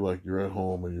 That'd be like you're at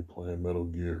home and you're playing Metal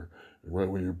Gear, and right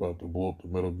when you're about to blow up the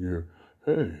Metal Gear,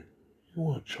 hey, you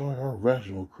want to try our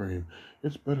vaginal cream?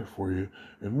 It's better for you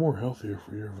and more healthier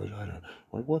for your vagina.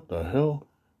 Like, what the hell?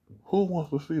 Who wants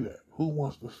to see that? Who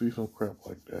wants to see some crap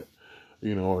like that?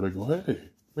 Or they go, hey,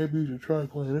 maybe you should try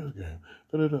playing this game.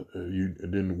 Da-da-da.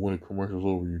 And then when the commercial's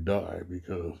over, you die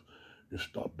because you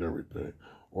stopped everything.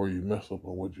 Or you mess up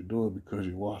on what you're doing because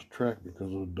you lost track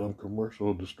because of a dumb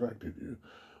commercial distracted you.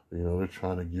 They're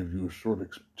trying to give you a short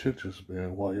attention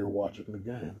span while you're watching the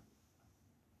game.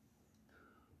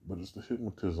 But it's the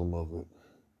hypnotism of it.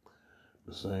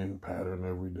 The same pattern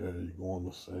every day. You go on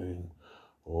the same,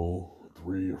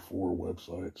 3 or 4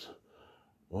 websites.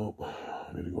 Oh,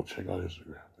 I need to go check out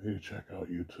Instagram. I need to check out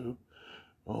YouTube.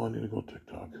 Oh, I need to go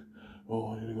TikTok.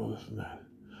 Oh, I need to go this and that.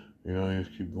 You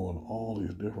just keep going all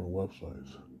these different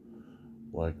websites.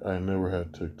 Like, I never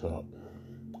had TikTok.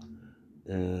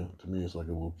 And to me, it's like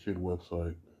a little kid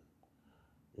website,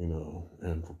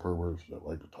 and for perverts that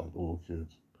like to talk to little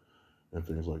kids and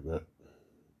things like that.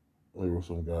 There was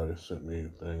some guy that sent me a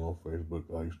thing on Facebook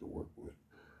I used to work with.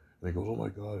 And he goes, oh my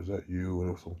God, is that you? And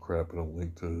it was some crap and a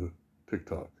link to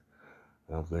TikTok.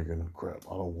 And I'm thinking, crap,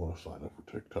 I don't want to sign up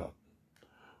for TikTok.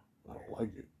 I don't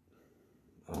like it.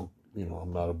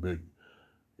 I'm not a big,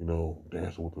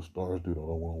 Dancing with the Stars dude. I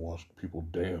don't want to watch people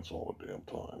dance all the damn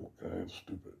time, okay? It's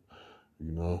stupid,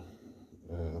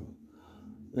 And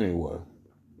anyway,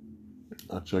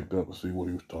 I checked out to see what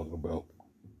he was talking about.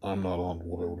 I'm not on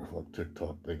whatever the fuck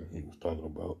TikTok thing he was talking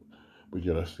about. But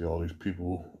yet I see all these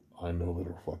people I know that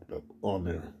are fucked up on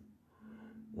there.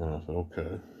 And I said,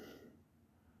 okay,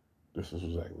 this is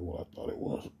exactly what I thought it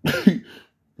was.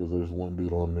 Because there's one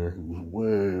dude on there who's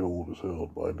way old as hell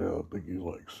by now. I think he's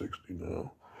like 60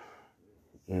 now.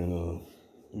 And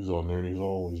he's on there and he's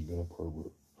always been a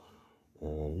pervert.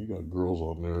 And you got girls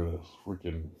on there that's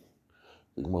freaking,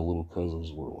 I think my little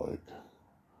cousins were like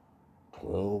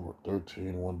 12 or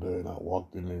 13 one day, and I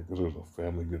walked in there because there was a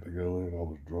family get together, and I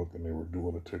was drunk, and they were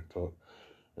doing a TikTok,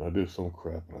 and I did some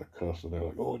crap, and I cussed, and they're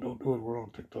like, oh, don't do it, we're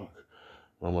on TikTok.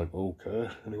 And I'm like, okay.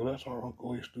 And they go, that's our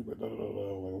uncle, he's stupid, da da da da.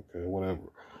 I'm like, okay,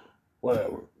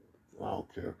 whatever, I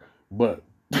don't care. But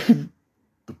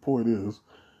the point is,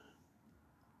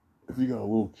 if you got a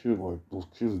little kid, like those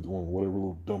kids doing whatever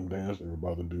little dumb dance they were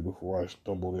about to do before I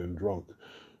stumbled in drunk,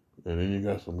 and then you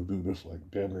got some dude that's like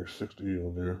damn near 60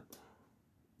 on there,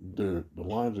 the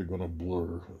lines are going to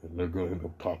blur, and they're going to end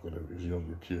up talking to these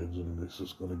younger kids, and it's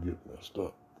just going to get messed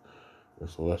up. And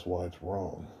so that's why it's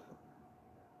wrong.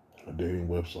 A dating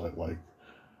website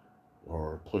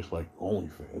or a place like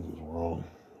OnlyFans is wrong.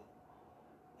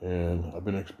 And I've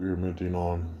been experimenting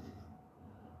on,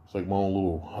 it's like my own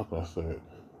little, how can I say it,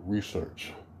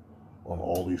 research on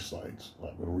all these sites.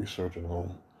 I've been researching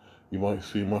them. You might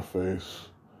see my face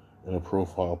in a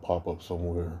profile pop up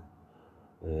somewhere,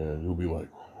 and you'll be like,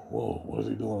 whoa, what is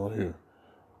he doing on here?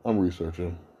 I'm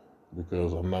researching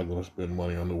because I'm not going to spend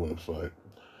money on the website.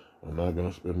 I'm not going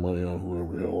to spend money on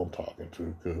whoever the hell I'm talking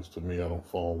to, because to me, I don't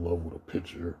fall in love with a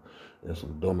picture and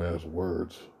some dumbass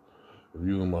words. If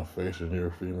you in my face and you're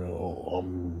a female, oh,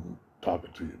 I'm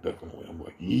talking to you, definitely. I'm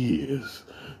like, yes,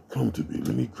 come to me.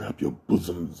 Let me grab your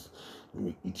bosoms. Let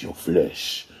me eat your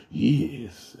flesh.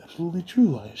 Yes, absolutely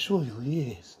true. I assure you,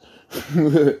 yes.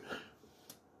 I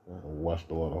watched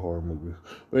a lot of horror movies.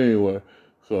 But anyway,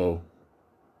 so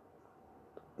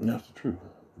that's the truth.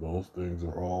 Those things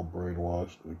are all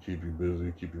brainwashed to keep you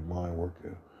busy, keep your mind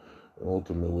working. And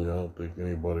ultimately, I don't think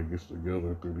anybody gets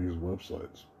together through these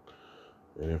websites.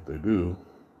 And if they do,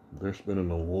 they're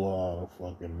spending a lot of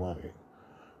fucking money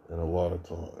and a lot of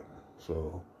time.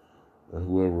 So, and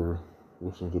whoever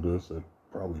listens to this that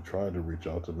probably tried to reach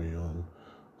out to me on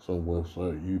some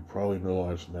website, you probably know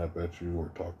I snap at you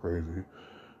or talk crazy.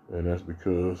 And that's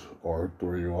because, or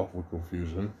throw you off with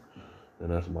confusion. And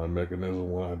that's my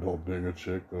mechanism when I don't dig a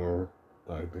chick or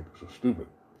I think it's stupid.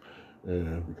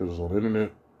 And because it's on the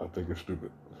internet, I think it's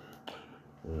stupid.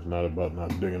 And it's not about not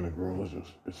digging the girl,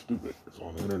 it's stupid. It's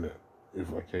on the internet. If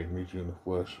I can't meet you in the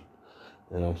flesh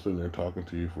and I'm sitting there talking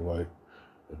to you for like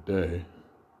a day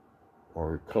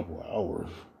or a couple of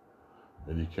hours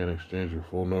and you can't exchange your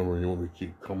phone number and you want me to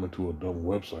keep coming to a dumb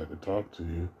website to talk to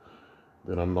you,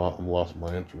 then I'm lost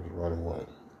my interest right away.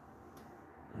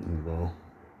 You know?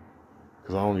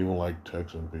 Because I don't even like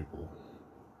texting people.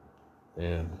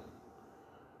 And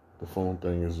the phone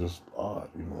thing is just odd,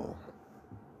 you know.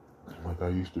 Like I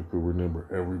used to could remember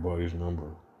everybody's number.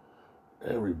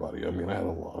 Everybody. I mean, I had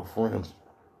a lot of friends.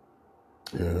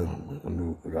 Yeah,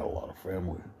 I got a lot of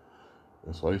family.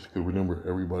 And so I used to could remember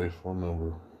everybody's phone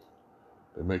number.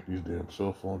 They make these damn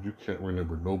cell phones. You can't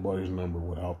remember nobody's number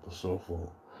without the cell phone.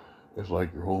 It's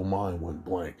like your whole mind went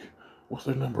blank. What's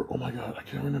their number? Oh my God, I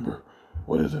can't remember.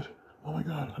 What is it? Oh my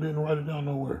God, I didn't write it down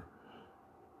nowhere.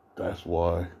 That's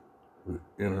why the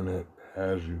internet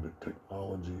has you. The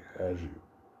technology has you.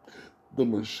 The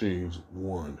machines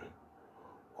won.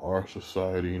 Our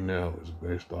society now is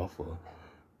based off of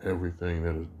everything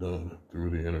that is done through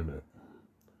the internet.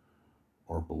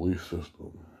 Our belief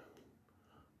system,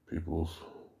 people's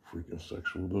freaking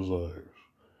sexual desires,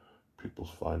 people's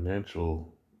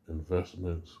financial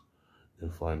investments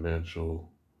in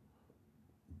financial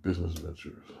business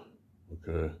ventures.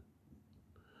 Okay?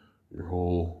 Your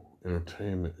whole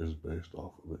entertainment is based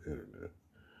off of the internet.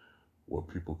 What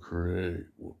people create,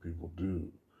 what people do.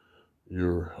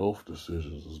 Your health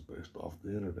decisions is based off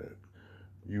the internet.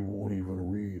 You won't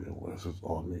even read unless it's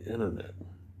on the internet.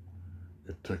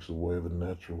 It takes away the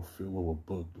natural feel of a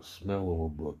book, the smell of a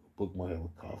book. A book might have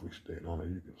a coffee stain on it.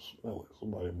 You can smell it.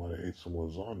 Somebody might have ate some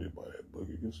lasagna by that book.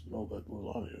 You can smell that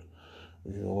lasagna.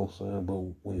 You know what I'm saying? But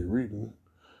when you're reading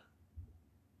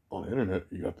on the internet,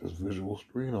 you got this visual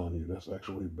screen on you. That's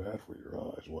actually bad for your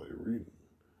eyes while you're reading.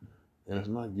 And it's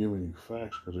not giving you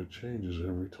facts because it changes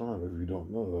every time if you don't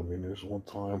know. I mean, there's one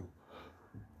time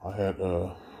I had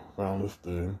found this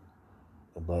thing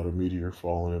about a meteor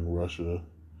falling in Russia.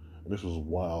 And this was a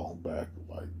while back,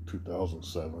 like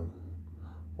 2007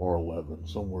 or 11,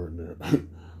 somewhere in there.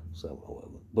 7,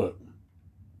 11. But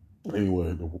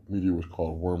anyway, the meteor was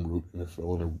called Wormroot, and it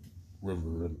fell in a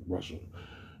river in Russia.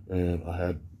 And I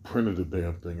had printed the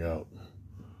damn thing out.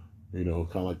 You know,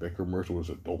 kind of like that commercial that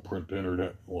said, don't print the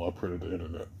internet. Well, I printed the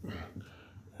internet.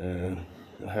 And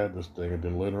I had this thing, and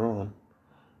then later on,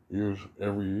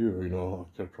 every year, you know,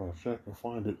 I kept trying to check and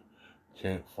find it.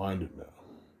 Can't find it now.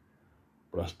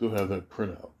 But I still have that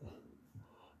printout.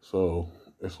 So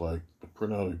it's like the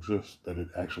printout exists that it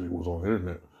actually was on the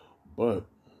internet, but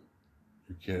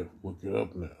you can't look it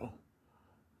up now,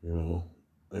 you know,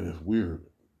 and it's weird.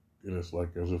 And it's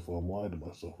like as if I'm lying to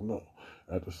myself. No.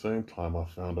 At the same time, I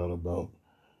found out about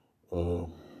the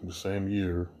same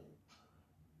year,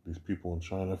 these people in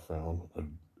China found a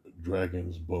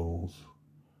dragon's bones,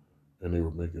 and they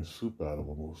were making soup out of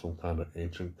them. It was some kind of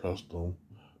ancient custom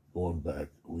going back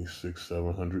at least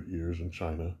 600-700 years in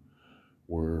China,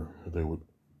 where they would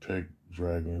take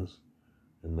dragons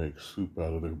and make soup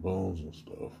out of their bones and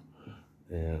stuff.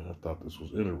 And I thought this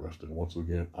was interesting. Once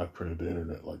again, I printed the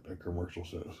internet like that commercial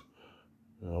says.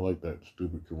 And I like that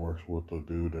stupid commercial with the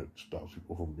dude that stops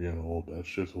people from being old. That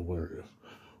shit's hilarious.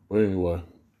 But anyway,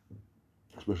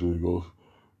 especially it goes,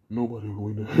 nobody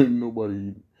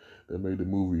that made the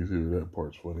movies here, that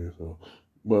part's funny as hell.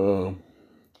 But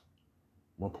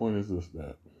my point is this,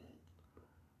 that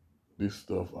This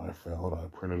stuff I found, I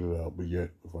printed it out, but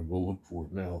yet if I go look for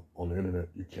it now on the internet,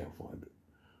 you can't find it.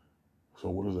 So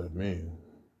what does that mean?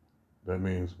 That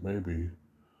means maybe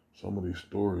some of these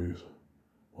stories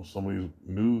on some of these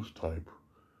news type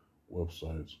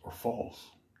websites are false.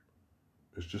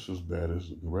 It's just as bad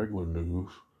as regular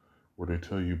news where they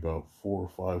tell you about 4 or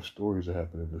 5 stories that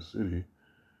happen in the city,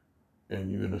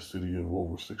 and you're in a city of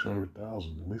over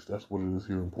 600,000. At least that's what it is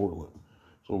here in Portland.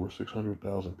 It's over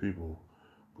 600,000 people.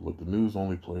 But look, the news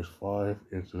only plays 5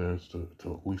 incidents to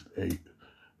at least 8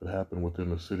 that happen within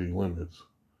the city limits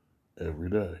every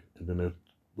day. And then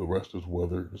the rest is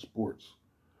weather and sports.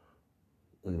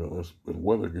 And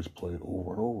weather gets played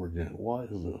over and over again. Why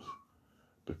is this?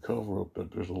 To cover up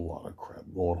that there's a lot of crap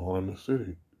going on in the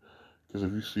city. Because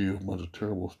if you see a bunch of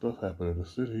terrible stuff happen in the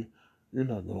city, you're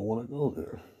not going to want to go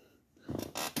there.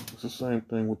 It's the same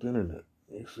thing with the internet.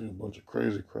 You see a bunch of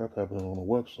crazy crap happening on a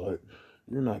website,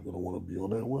 you're not going to want to be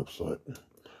on that website.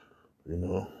 You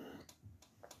know?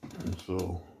 And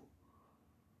so,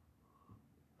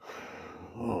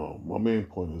 my main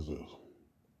point is this.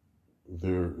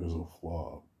 There is a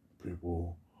flaw.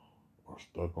 People are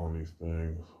stuck on these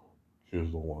things.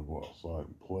 Kids don't want to go outside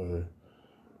and play.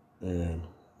 And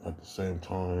at the same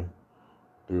time,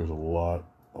 there's a lot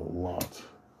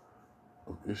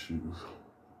of issues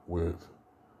with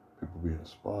people being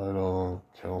spied on,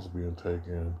 accounts being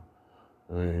taken.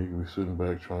 I mean, you can be sitting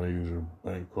back trying to use your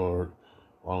bank card.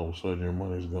 All of a sudden, your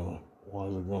money's gone. Why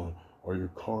is it gone? Or your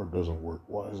card doesn't work.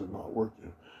 Why is it not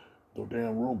working? The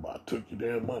damn robot took your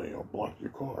damn money or blocked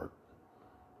your card.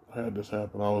 I had this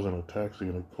happen. I was in a taxi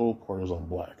and the cold part is on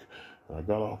black. And I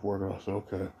got off work and I said,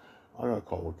 okay, I got to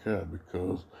call a cab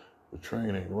because the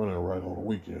train ain't running right on the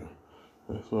weekend.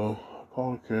 And so I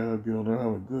call a cab, get on there,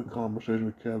 have a good conversation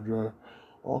with the cab driver.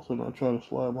 All of a sudden I try to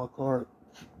slide my card.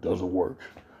 Doesn't work.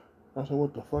 I said,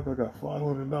 what the fuck? I got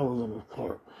 $500 in this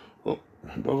card. Oh,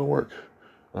 it doesn't work.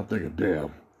 I'm thinking,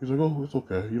 damn. He's like, oh, it's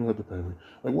okay. You don't have to pay me.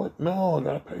 Like, what? No, I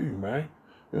got to pay you, man.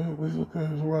 Yeah, it's okay.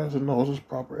 It's all right. I said, no, it's just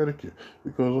proper etiquette.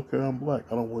 Because, okay, I'm black.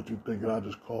 I don't want you thinking I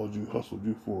just called you, hustled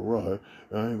you for a ride,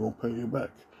 and I ain't going to pay you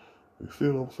back. You see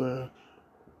what I'm saying?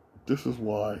 This is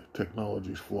why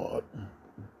technology is flawed.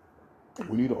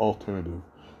 We need an alternative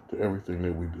to everything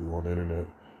that we do on the internet,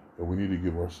 and we need to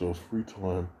give ourselves free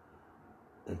time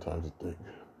and time to think.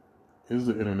 Is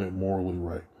the internet morally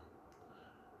right?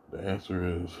 The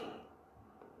answer is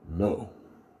no.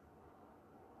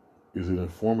 Is it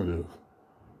informative?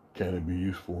 Can it be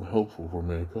useful and helpful for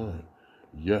mankind?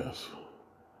 Yes.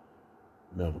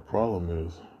 Now the problem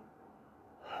is,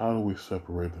 how do we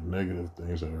separate the negative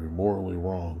things that are morally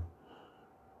wrong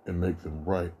and make them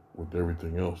right with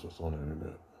everything else that's on the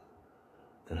internet?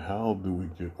 And how do we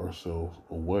get ourselves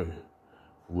away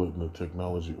from letting the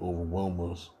technology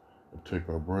overwhelm us and take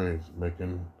our brains,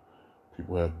 making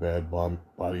people have bad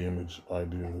body image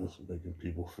ideas, making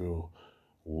people feel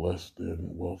less than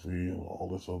wealthy and all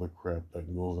this other crap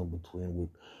that goes in between with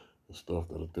the stuff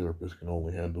that a therapist can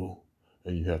only handle,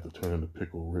 and you have to turn into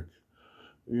Pickle Rick.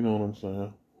 You know what I'm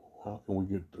saying? How can we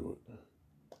get through it?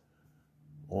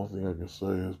 One thing I can say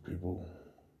is people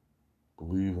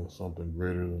believe in something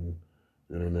greater than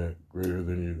the internet, greater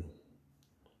than you,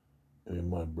 and it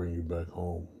might bring you back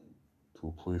home to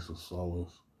a place of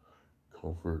solace,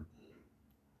 comfort,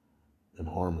 and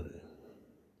harmony.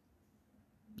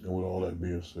 And with all that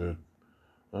being said,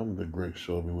 I'm the great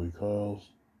Shelby Lee Kyles,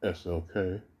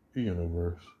 SLK, the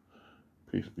universe.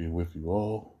 Peace be with you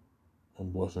all,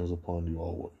 and blessings upon you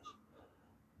always.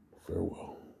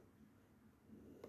 Farewell.